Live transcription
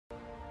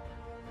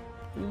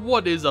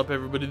What is up,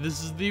 everybody?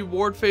 This is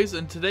TheWardFace,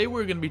 and today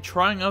we're going to be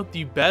trying out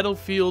the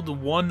Battlefield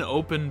 1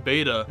 open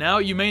beta. Now,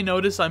 you may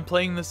notice I'm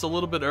playing this a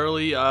little bit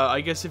early. I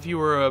guess if you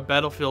were a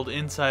Battlefield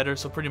insider,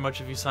 so pretty much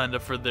if you signed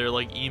up for their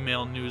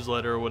email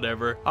newsletter or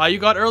whatever, you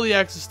got early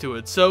access to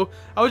it. So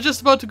I was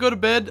just about to go to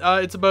bed.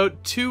 It's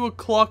about 2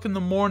 o'clock in the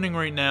morning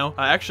right now.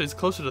 Actually, it's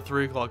closer to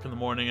 3 o'clock in the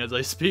morning as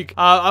I speak.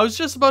 I was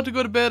just about to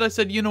go to bed. I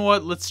said, you know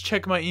what? Let's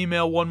check my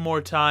email one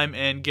more time,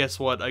 and guess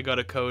what? I got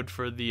a code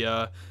for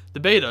the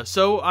beta.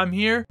 So I'm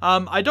here.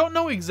 I don't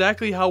know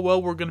exactly how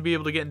well we're going to be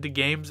able to get into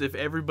games if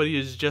everybody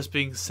is just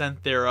being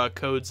sent their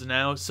codes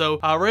now. So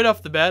right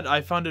off the bat,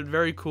 I found it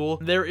very cool.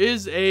 There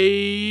is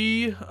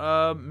a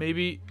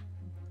maybe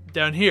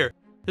down here.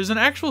 There's an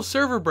actual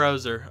server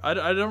browser. I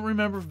don't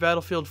remember if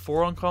Battlefield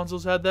 4 on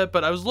consoles had that,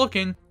 but I was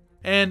looking,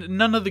 and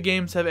none of the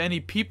games have any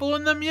people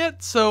in them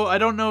yet. So I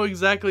don't know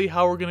exactly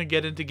how we're going to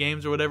get into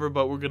games or whatever,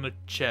 but we're going to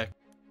check.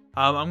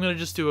 I'm going to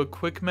just do a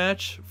quick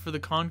match for the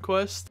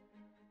Conquest.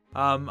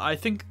 I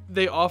think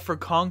they offer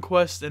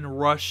Conquest and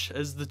Rush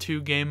as the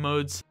two game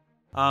modes.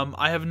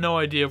 I have no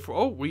idea if...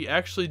 Oh, we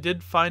actually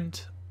did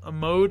find a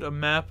mode, a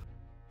map.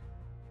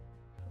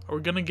 We're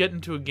gonna get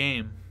into a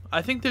game.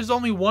 I think there's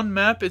only one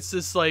map. It's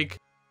this,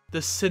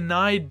 the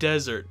Sinai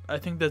Desert. I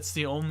think that's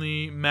the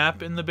only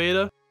map in the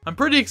beta. I'm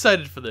pretty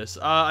excited for this.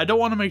 I don't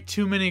want to make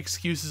too many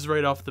excuses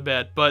right off the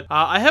bat, but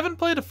I haven't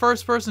played a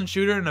first-person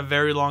shooter in a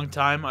very long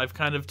time. I've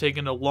kind of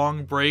taken a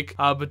long break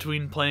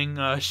between playing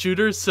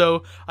shooters,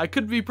 so I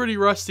could be pretty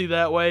rusty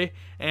that way.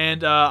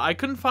 And I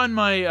couldn't find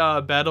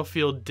my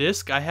Battlefield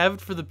disc. I have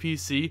it for the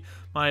PC,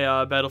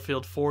 my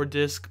Battlefield 4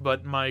 disc,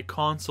 but my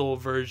console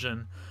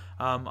version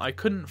I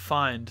couldn't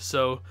find.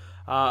 So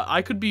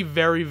I could be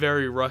very,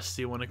 very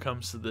rusty when it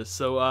comes to this.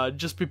 So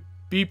just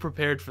be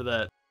prepared for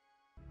that.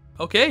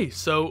 Okay,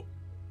 so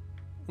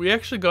we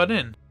actually got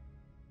in.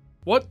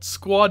 What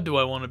squad do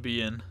I want to be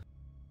in?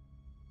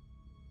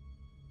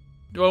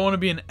 Do I want to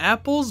be in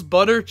Apples,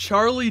 Butter,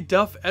 Charlie,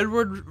 Duff,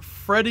 Edward,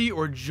 Freddy,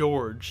 or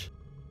George?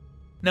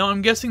 Now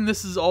I'm guessing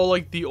this is all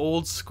the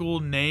old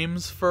school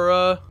names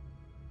for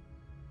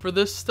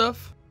this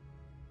stuff.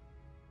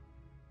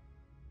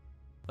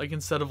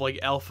 Instead of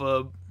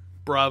Alpha,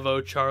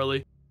 Bravo,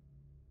 Charlie.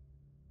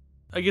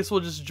 I guess we'll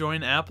just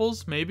join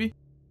Apples, maybe?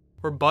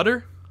 Or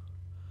Butter?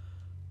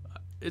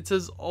 It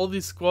says all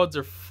these squads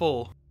are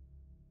full.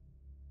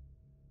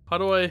 How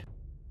do I...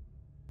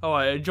 Oh,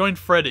 I joined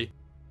Freddy.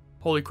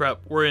 Holy crap,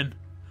 we're in.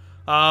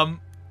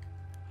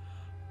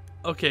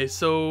 Okay,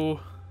 so...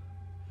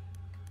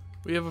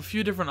 we have a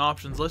few different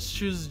options. Let's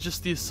choose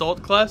just the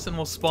assault class and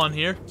we'll spawn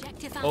here.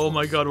 Oh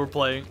my god, we're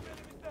playing.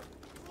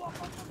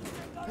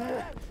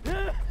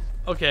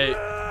 Okay,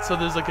 so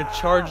there's a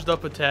charged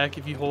up attack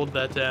if you hold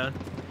that down.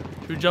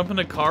 Should we jump in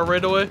a car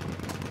right away?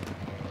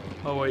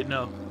 Oh wait,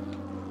 no.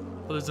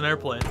 Oh, there's an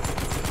airplane.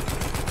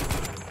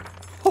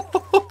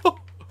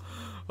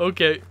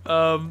 Okay,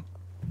 so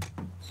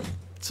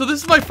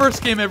this is my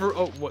first game ever.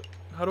 Oh, what?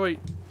 How do I?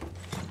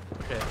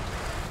 Okay.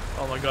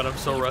 Oh my god, I'm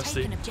so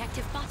rusty.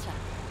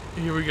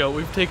 Here we go.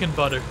 We've taken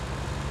Butter.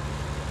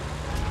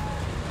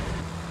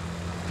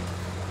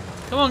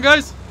 Come on,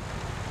 guys.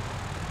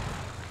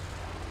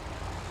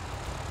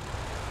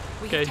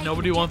 Okay,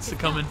 nobody wants to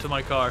come into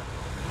my car.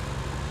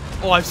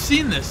 Oh, I've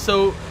seen this.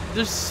 So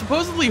there's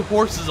supposedly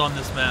horses on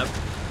this map.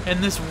 And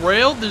this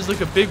rail, there's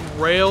a big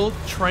rail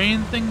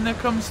train thing that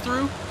comes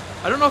through.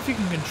 I don't know if you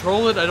can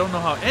control it. I don't know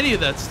how any of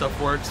that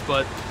stuff works,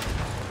 but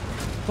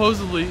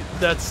supposedly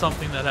that's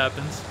something that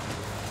happens.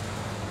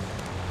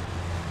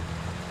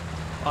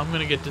 I'm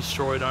gonna get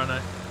destroyed, aren't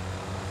I?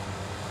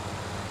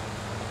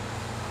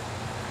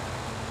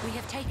 We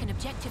have taken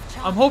objective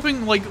charge. I'm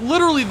hoping,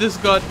 literally this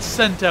got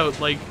sent out,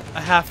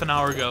 a half an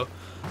hour ago.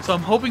 So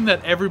I'm hoping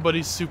that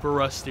everybody's super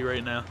rusty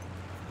right now.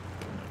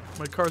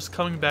 My car's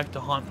coming back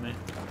to haunt me.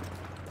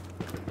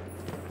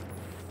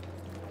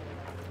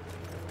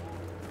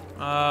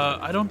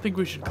 I don't think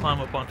we should climb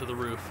up onto the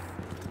roof.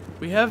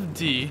 We have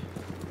D.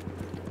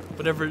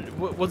 Whatever.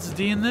 What's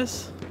D in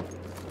this?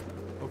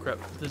 Oh crap,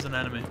 there's an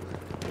enemy.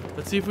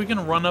 Let's see if we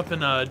can run up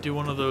and do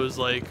one of those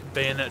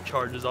bayonet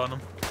charges on him.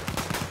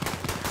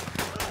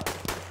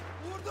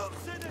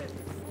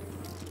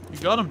 You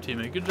got him,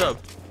 teammate. Good job.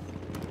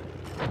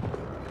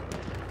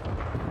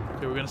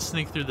 Okay, we're gonna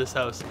sneak through this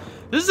house.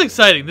 This is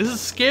exciting. This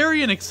is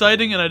scary and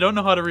exciting, and I don't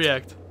know how to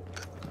react.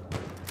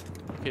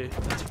 Okay.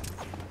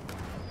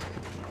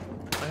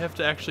 I have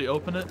to actually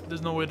open it.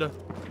 There's no way to...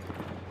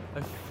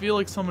 I feel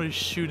like somebody's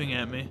shooting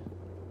at me.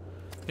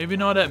 Maybe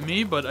not at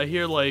me, but I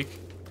hear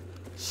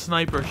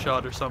sniper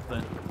shot or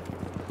something.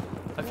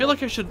 I feel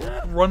like I should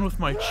run with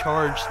my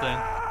charge thing.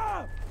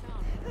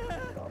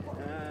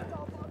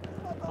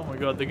 Oh my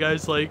god, the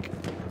guy's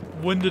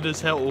winded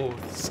as hell. Oh,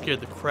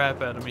 scared the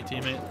crap out of me,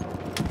 teammate.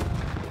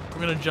 We're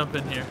gonna jump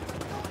in here.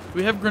 Do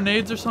we have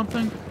grenades or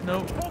something?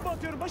 No.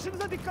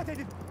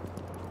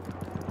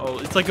 Oh,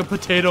 it's like a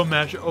potato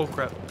masher. Oh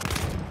crap.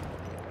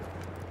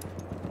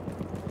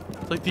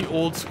 It's the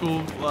old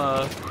school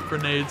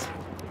grenades.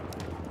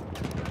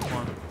 Come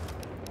on.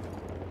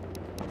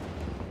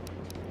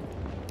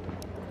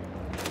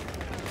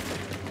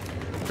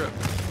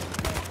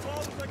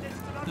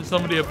 crap. There's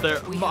somebody up there.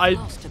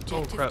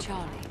 Oh crap.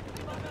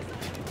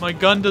 My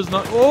gun does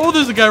not. Oh,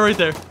 there's a guy right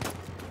there.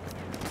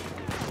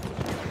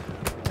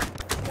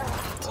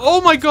 Oh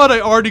my god,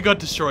 I already got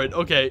destroyed.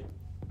 Okay.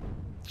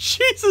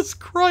 Jesus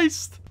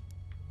Christ.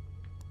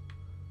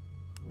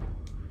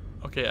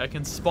 Okay, I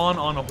can spawn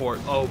on a horse.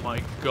 Oh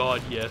my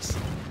god, yes.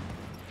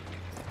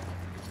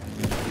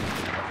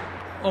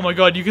 Oh my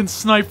god, you can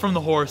snipe from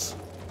the horse.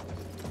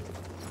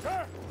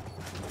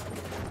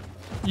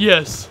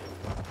 Yes.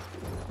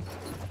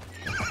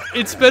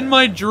 It's been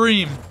my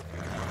dream.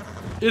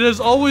 It has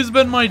always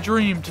been my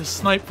dream to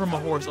snipe from a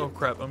horse. Oh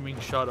crap, I'm being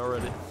shot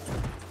already.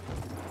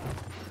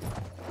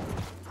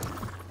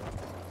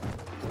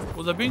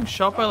 Was I being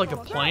shot by like a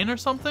plane or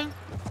something?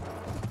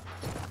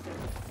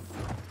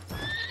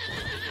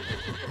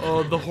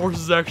 Oh, the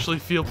horses actually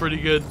feel pretty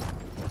good.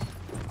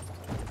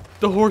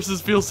 The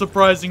horses feel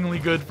surprisingly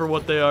good for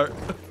what they are.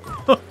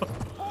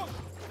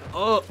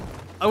 Oh,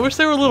 I wish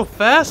they were a little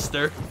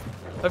faster.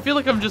 I feel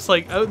like I'm just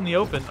like out in the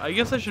open. I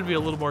guess I should be a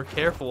little more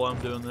careful while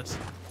I'm doing this.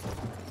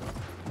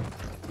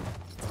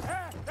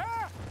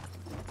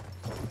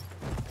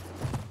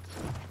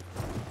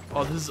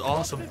 Oh, this is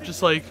awesome.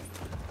 Just like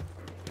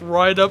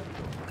ride up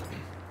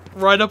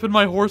in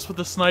my horse with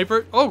a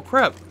sniper. Oh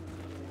crap.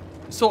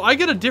 So I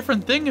get a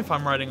different thing if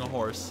I'm riding a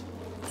horse.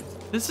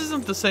 This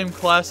isn't the same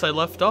class I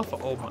left off.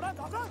 Oh my.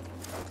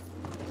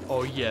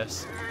 Oh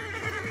yes.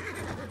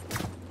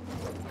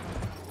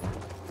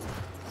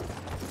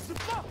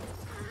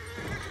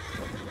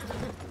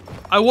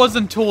 I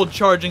wasn't told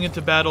charging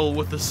into battle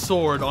with a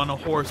sword on a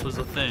horse was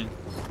a thing.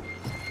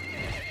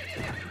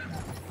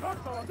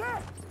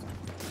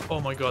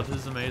 Oh my god, this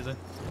is amazing.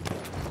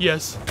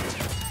 Yes.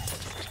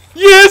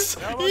 Yes!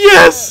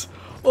 Yes!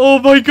 Oh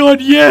my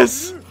god,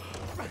 yes!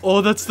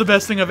 Oh, that's the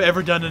best thing I've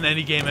ever done in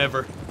any game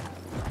ever.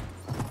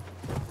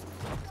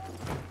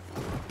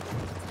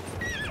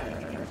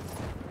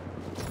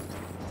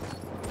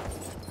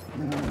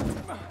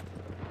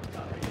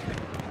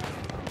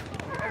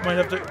 Might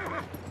have to...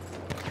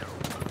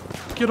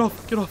 Get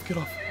off, get off, get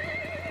off.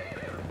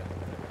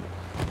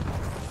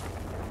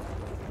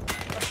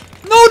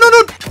 No, no,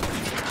 no!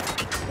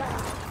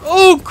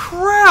 Oh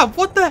crap,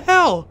 what the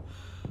hell?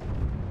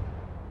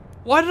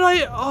 Why did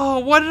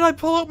I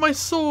pull out my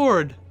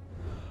sword?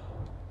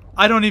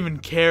 I don't even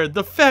care.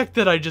 The fact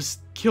that I just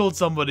killed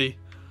somebody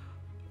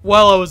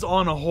while I was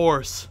on a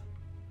horse.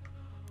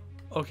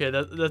 Okay,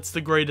 that's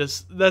the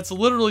greatest. That's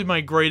literally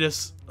my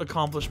greatest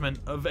accomplishment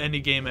of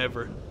any game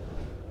ever.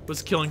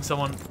 Was killing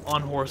someone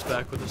on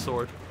horseback with a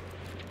sword.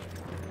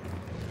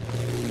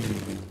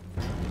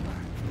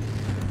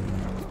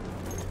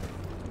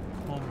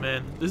 Oh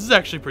man, this is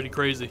actually pretty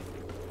crazy.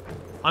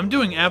 I'm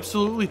doing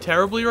absolutely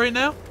terribly right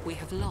now. We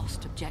have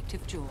lost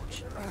objective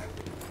George.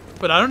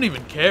 But I don't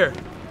even care.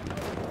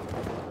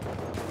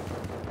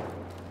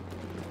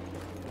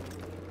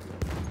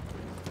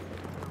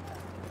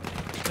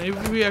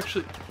 Maybe we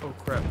actually... Oh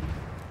crap.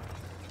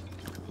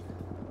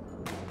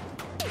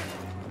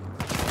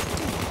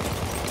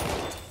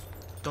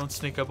 Don't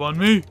sneak up on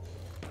me.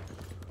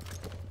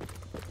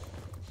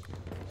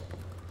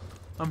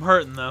 I'm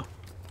hurting though.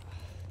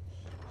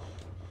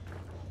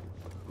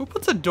 Who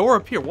puts a door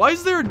up here? Why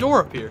is there a door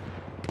up here?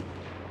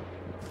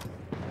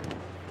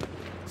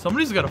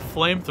 Somebody's got a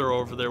flamethrower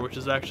over there, which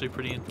is actually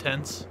pretty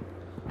intense.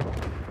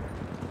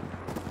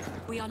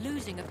 We are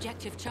losing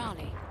objective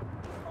Charlie.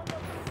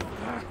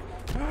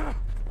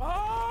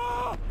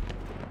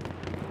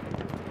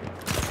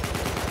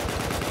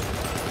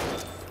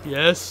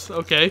 Yes,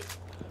 okay.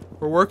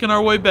 We're working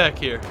our way back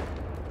here.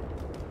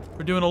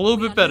 We're doing a little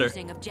bit better.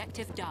 Losing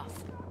objective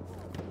Duff.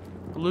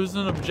 We're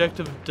losing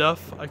objective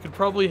Duff. I could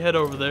probably head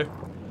over there.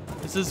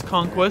 This is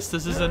Conquest.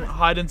 This isn't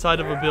hide inside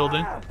of a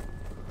building.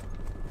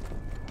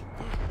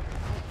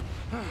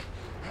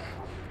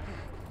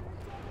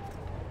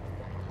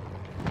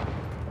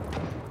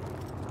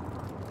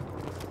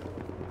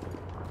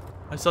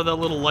 I saw that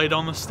little light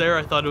on the stair.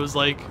 I thought it was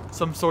like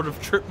some sort of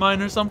trip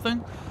mine or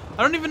something.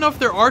 I don't even know if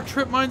there are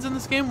trip mines in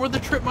this game. Were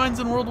there trip mines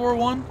in World War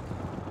I?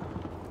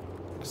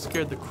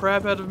 Scared the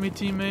crap out of me,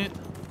 teammate.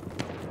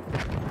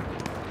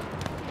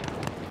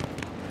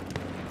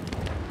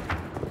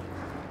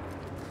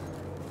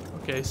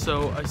 Okay,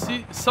 so I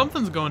see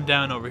something's going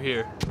down over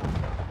here.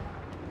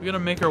 We're gonna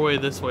make our way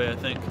this way, I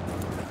think.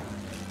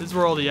 This is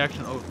where all the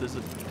action... Oh, there's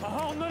an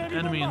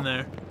enemy in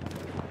there.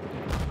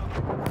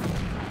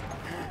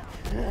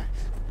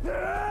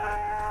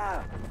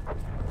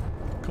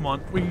 Come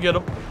on, we can get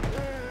him.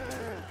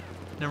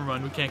 Never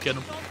mind, we can't get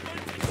him.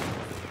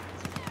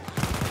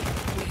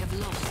 We have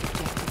lost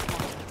objective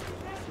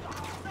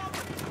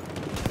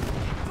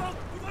Duff.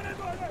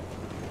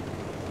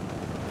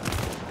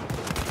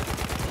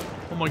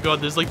 Oh my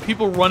god, there's like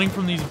people running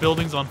from these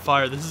buildings on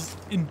fire. This is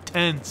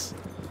intense.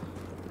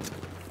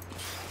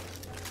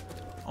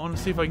 I want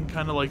to see if I can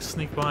kind of like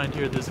sneak behind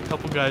here. There's a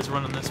couple guys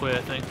running this way,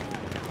 I think.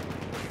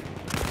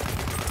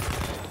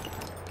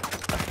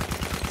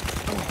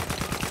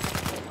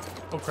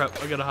 Oh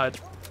crap, I gotta hide.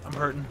 I'm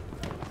hurting.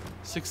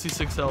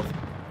 66 health.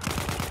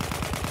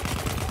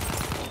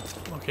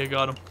 Okay,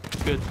 got him.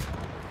 Good.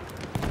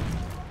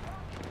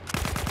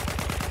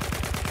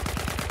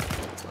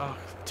 Oh,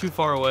 too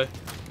far away.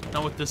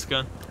 Not with this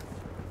gun.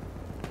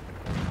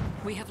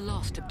 We have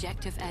lost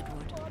objective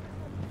Edward.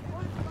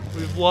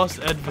 We've lost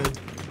Edvid.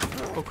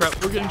 Oh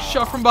crap, we're getting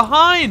shot from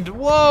behind!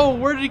 Whoa,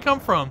 where did he come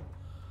from?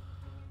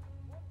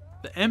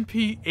 The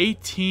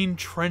MP-18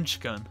 trench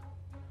gun.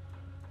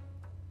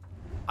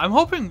 I'm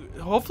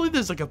hopefully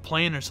there's like a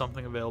plane or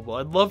something available.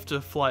 I'd love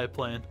to fly a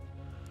plane.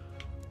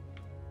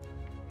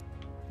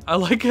 I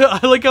like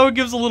how it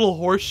gives a little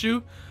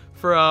horseshoe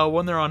for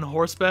when they're on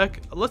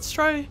horseback. Let's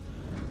try,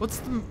 what's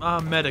the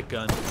medic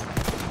gun?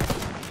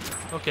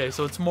 Okay,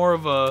 so it's more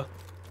of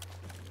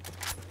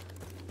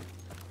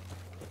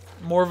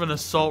an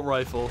assault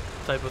rifle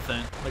type of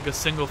thing, like a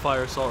single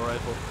fire assault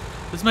rifle.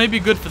 This might be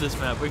good for this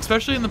map,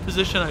 especially in the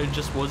position I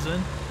just was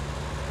in.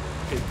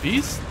 Okay,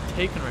 B's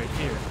taken right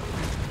here.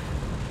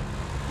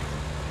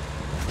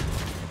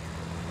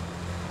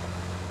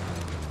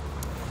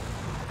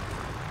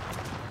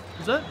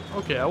 Is that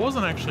okay? I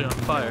wasn't actually on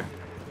fire.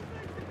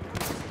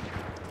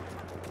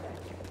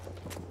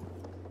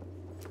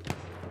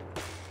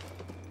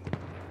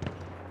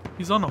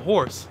 He's on a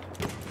horse.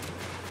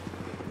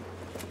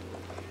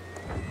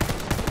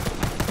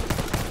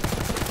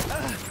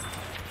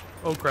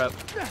 Oh crap.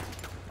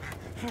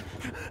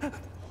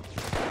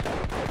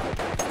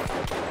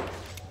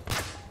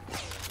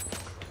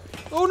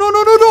 Oh no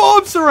no no no!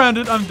 I'm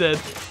surrounded. I'm dead.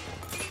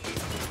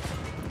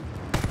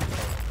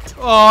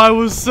 Oh, I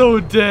was so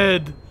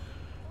dead.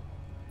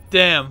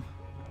 Damn.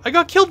 I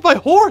got killed by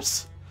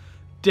horse.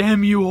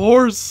 Damn you,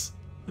 horse.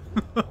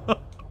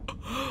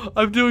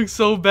 I'm doing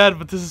so bad,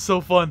 but this is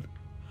so fun.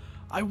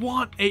 I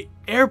want a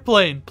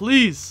airplane,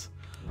 please.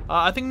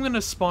 I think I'm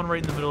gonna spawn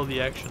right in the middle of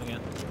the action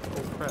again.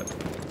 Oh crap.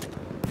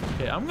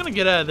 Okay, I'm gonna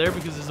get out of there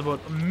because there's about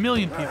 1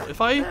 million people. If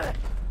I...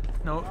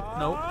 No,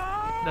 no.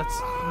 That's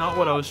not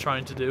what I was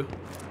trying to do.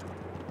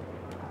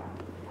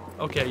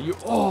 Okay, you...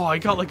 Oh, I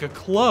got like a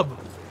club.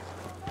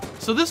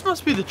 So this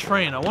must be the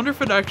train. I wonder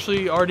if it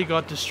actually already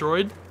got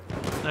destroyed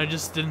and I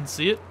just didn't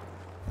see it.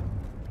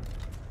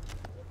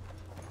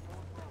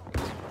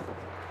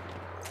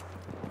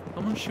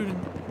 Someone's shooting...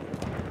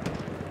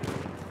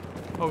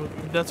 Oh,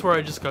 that's where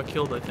I just got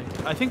killed, I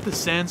think. I think the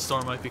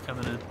sandstorm might be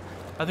coming in.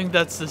 I think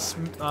that's this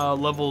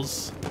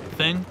level's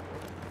thing.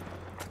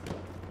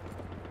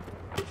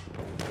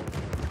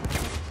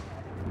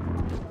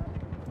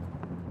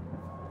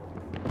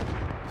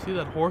 See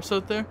that horse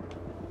out there?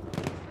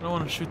 I don't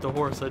want to shoot the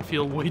horse. I'd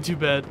feel way too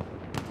bad.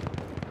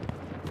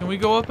 Can we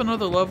go up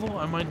another level?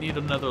 I might need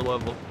another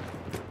level.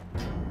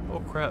 Oh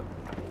crap.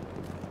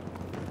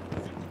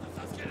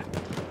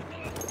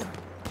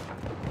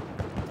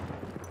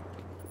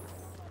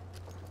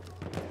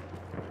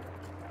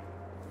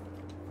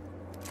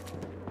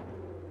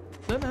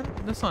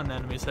 That's not an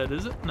enemy's head,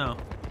 is it? No.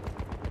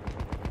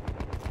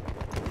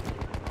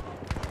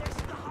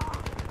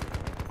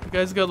 The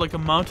guy's got like a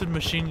mounted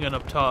machine gun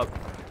up top.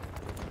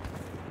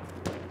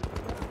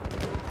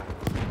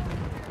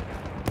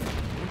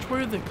 Which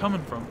way are they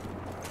coming from?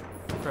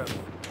 Crap.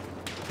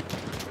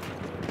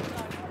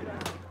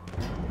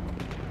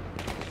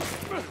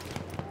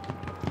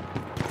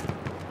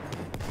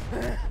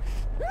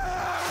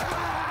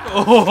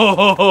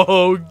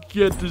 Oh,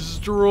 get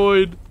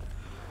destroyed.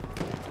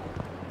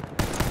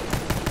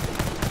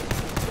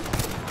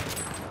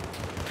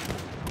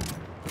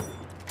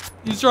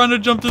 He's trying to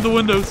jump through the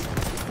windows.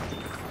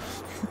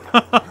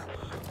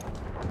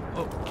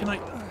 Oh, can I?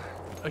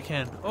 I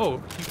can.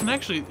 Oh, you can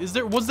actually.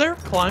 Was there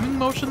climbing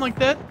motion like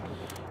that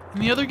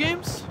in the other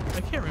games?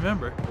 I can't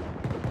remember.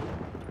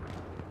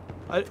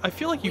 I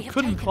feel like you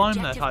couldn't climb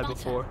that high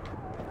before.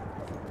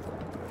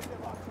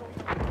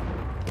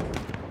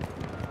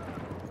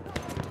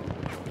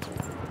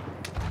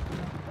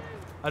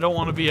 I don't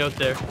want to be out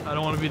there. I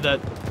don't want to be that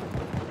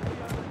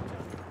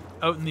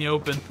out in the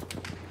open.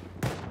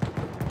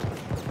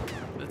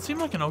 It seemed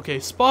like an okay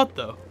spot,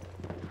 though.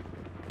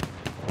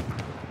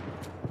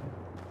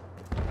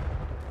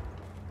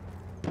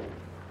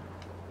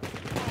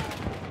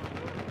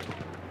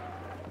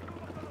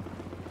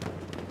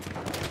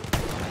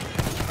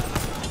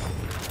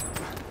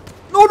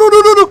 No, no,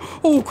 no, no, no!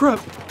 Oh, crap.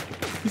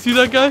 You see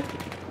that guy?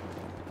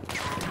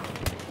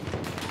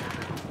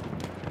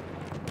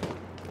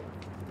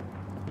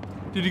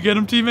 Did you get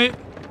him, teammate?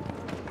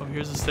 Oh,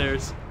 here's the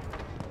stairs.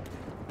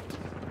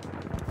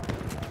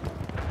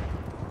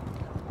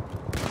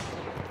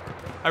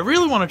 I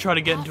really want to try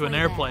to get into an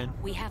airplane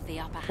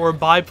or a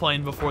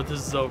biplane before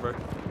this is over.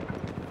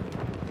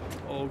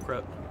 Oh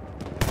crap.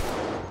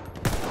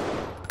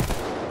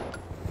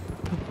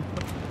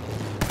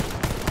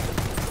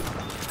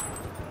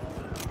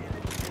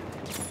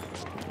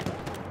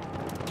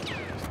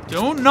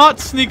 Don't not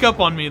sneak up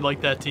on me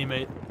like that,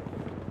 teammate.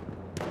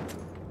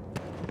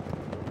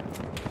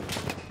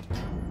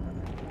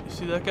 You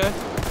see that guy?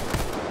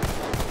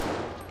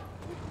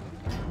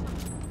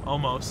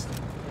 Almost.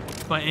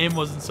 My aim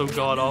wasn't so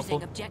god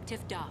awful. Is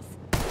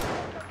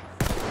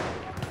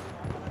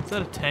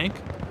that a tank?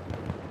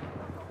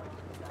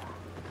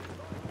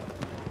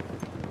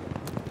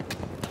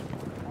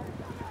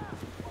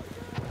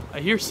 I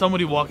hear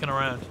somebody walking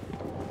around.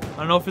 I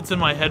don't know if it's in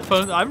my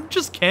headphones. I'm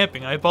just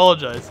camping. I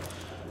apologize.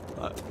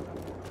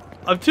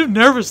 I'm too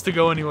nervous to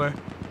go anywhere.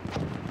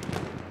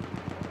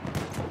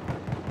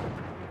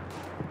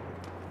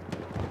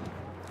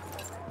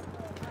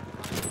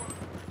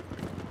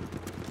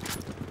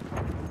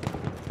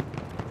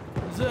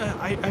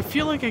 I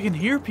feel like I can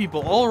hear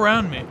people all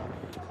around me,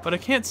 but I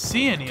can't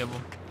see any of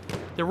them.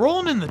 They're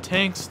rolling in the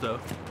tanks, though.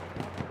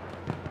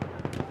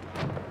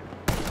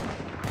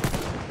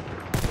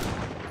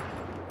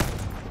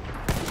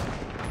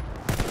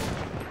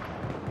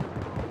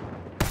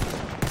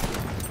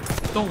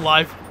 Don't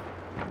lie.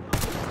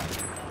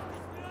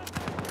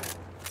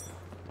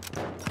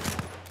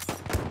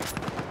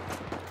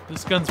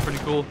 This gun's pretty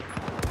cool.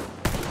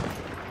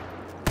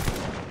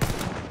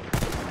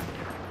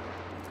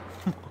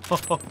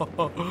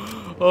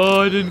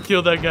 Oh, I didn't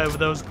kill that guy, but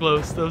that was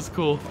close. That was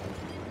cool.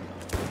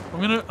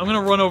 I'm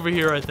gonna run over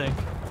here, I think.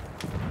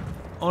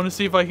 I want to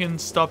see if I can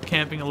stop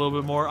camping a little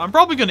bit more. I'm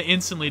probably gonna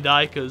instantly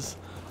die because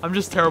I'm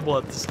just terrible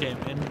at this game.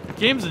 And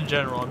games in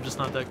general, I'm just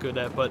not that good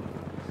at, but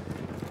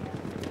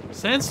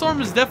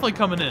Sandstorm is definitely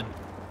coming in.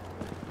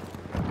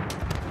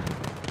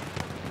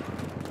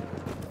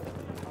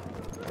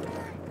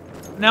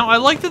 Now, I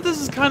like that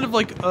this is kind of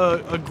like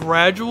a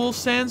gradual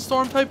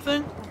sandstorm type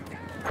thing.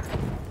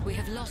 We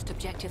have lost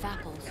objective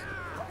apples.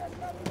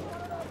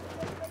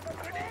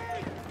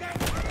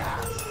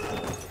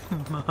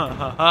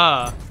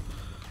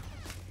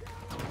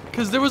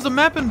 Because there was a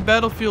map in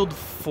Battlefield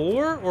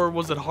 4, or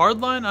was it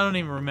Hardline? I don't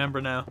even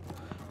remember now.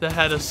 That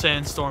had a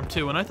sandstorm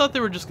too, and I thought they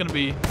were just gonna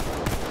be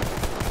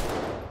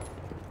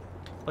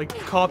like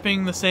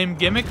copying the same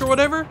gimmick or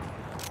whatever.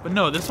 But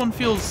no, this one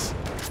feels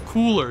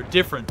cooler,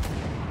 different.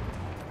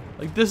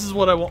 Like this is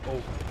what I want.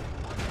 Oh,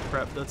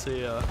 crap! That's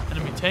a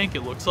enemy tank.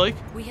 It looks like.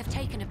 We have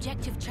taken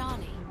objective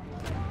Charlie.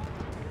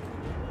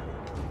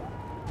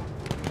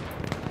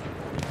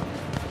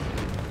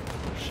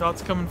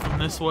 Shots coming from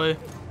this way.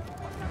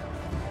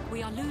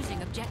 We are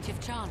losing objective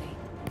Charlie.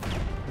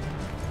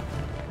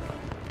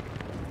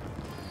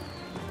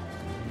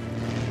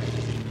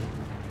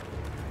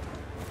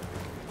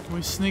 Can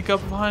we sneak up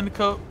behind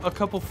a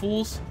couple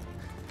fools?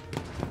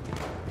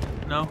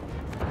 No.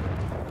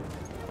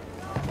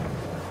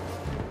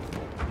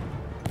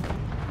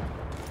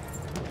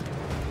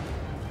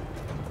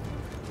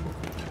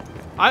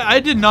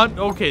 I did not.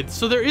 Okay,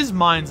 so there is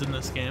mines in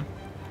this game.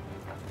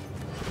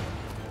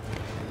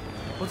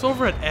 What's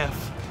over at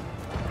F?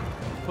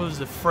 What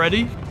is it,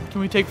 Freddy?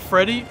 Can we take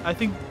Freddy? I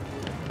think,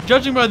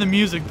 judging by the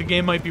music, the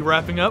game might be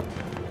wrapping up.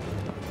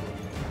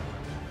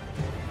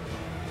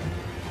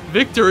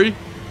 Victory!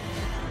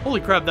 Holy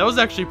crap, that was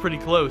actually pretty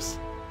close.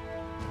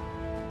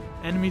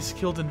 Enemies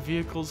killed in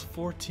vehicles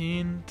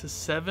 14 to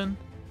 7.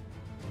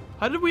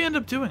 How did we end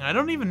up doing? I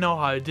don't even know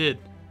how I did.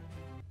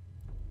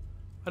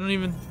 I don't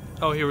even...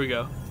 Oh, here we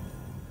go.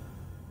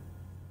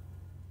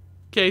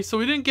 Okay, so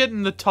we didn't get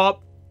in the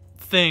top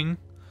thing.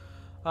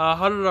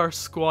 How did our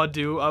squad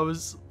do?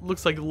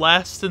 Looks like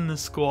last in the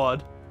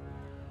squad.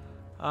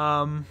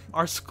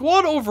 Our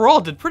squad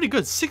overall did pretty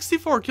good.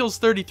 64 kills,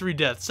 33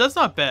 deaths. That's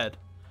not bad.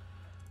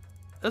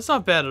 That's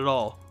not bad at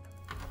all.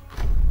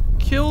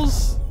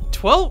 Kills,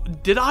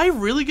 12. Did I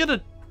really get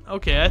a...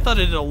 Okay, I thought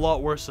I did a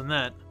lot worse than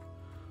that.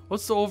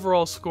 What's the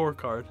overall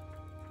scorecard?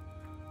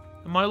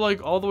 Am I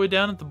like all the way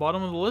down at the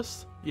bottom of the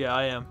list? Yeah,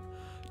 I am.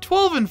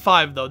 12 and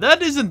 5 though.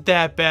 That isn't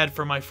that bad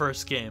for my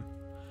first game.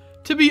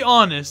 To be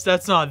honest,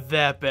 that's not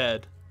that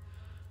bad.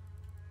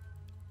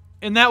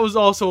 And that was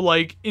also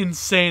like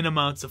insane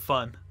amounts of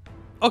fun.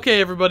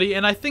 Okay, everybody,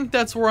 and I think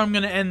that's where I'm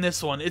going to end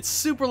this one. It's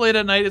super late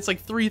at night. It's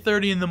like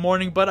 3:30 in the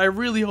morning, but I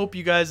really hope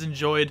you guys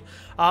enjoyed.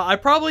 I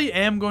probably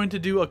am going to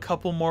do a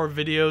couple more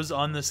videos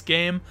on this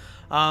game.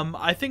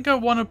 I think I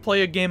want to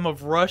play a game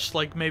of Rush,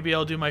 like maybe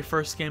I'll do my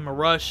first game of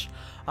Rush.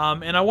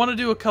 And I want to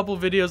do a couple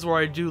videos where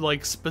I do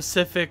like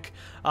specific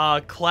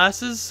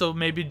classes, so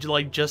maybe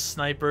like just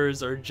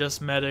snipers or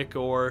just medic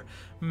or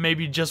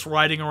maybe just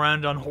riding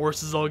around on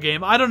horses all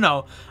game. I don't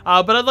know,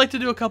 but I'd like to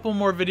do a couple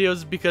more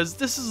videos because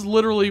this is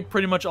literally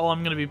pretty much all I'm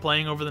going to be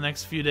playing over the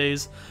next few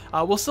days.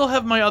 We'll still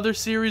have my other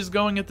series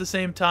going at the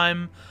same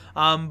time,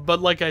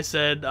 but like I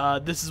said,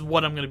 this is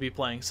what I'm going to be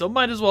playing, so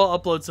might as well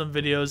upload some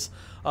videos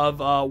of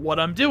what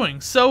I'm doing.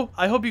 So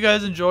I hope you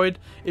guys enjoyed.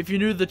 If you're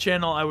new to the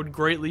channel, I would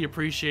greatly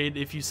appreciate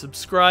if you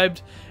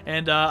subscribed,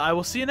 and I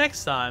will see you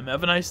next time.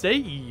 Have a nice day.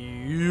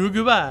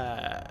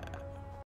 Goodbye.